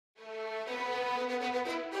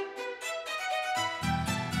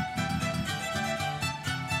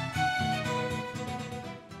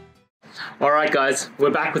Alright guys, we're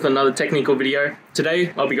back with another technical video.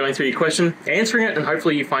 Today I'll be going through your question, answering it, and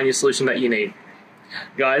hopefully you find your solution that you need.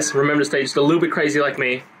 Guys, remember to stay just a little bit crazy like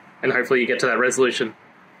me, and hopefully you get to that resolution.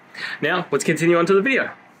 Now, let's continue on to the video.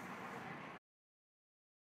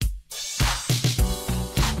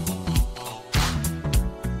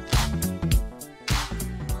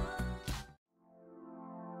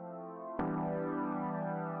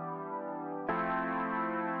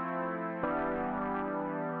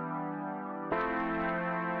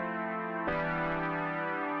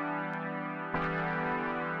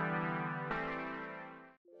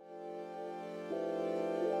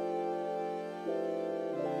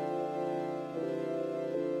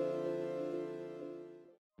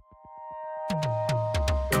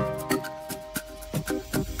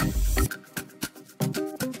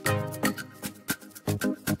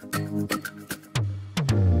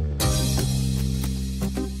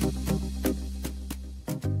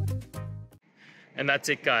 And that's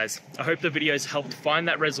it guys. I hope the videos helped find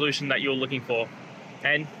that resolution that you're looking for.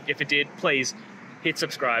 And if it did, please hit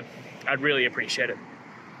subscribe. I'd really appreciate it.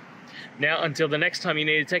 Now, until the next time you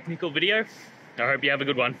need a technical video, I hope you have a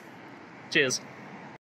good one. Cheers.